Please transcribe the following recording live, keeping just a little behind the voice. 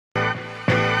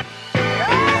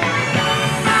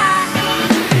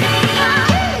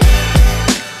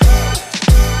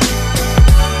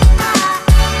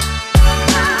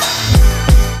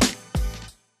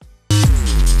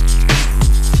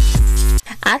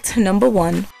At number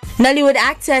 1. Nollywood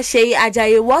actor Seun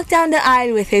Ajayi walked down the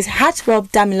aisle with his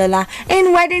heartthrob Damilola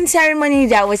in wedding ceremony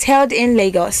that was held in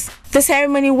Lagos. The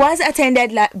ceremony was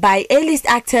attended by A-list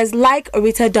actors like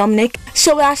Rita Dominic,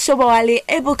 Shola Shobawale,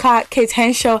 Ebuka, Kate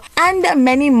Henshaw, and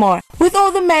many more, with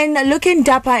all the men looking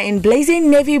dapper in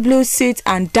blazing navy blue suits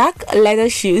and dark leather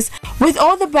shoes, with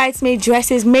all the bridesmaid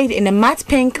dresses made in a matte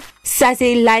pink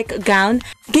satin-like gown,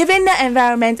 giving the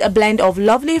environment a blend of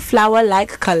lovely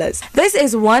flower-like colors. This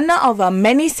is one of our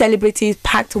many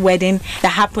celebrities-packed wedding that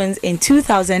happens in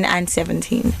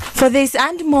 2017. For this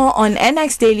and more on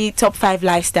NX Daily Top 5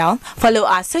 Lifestyle, follow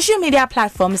our social media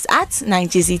platforms at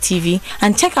Nigezie TV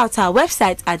and check out our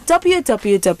website at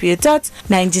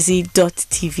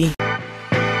www.nigezie.tv.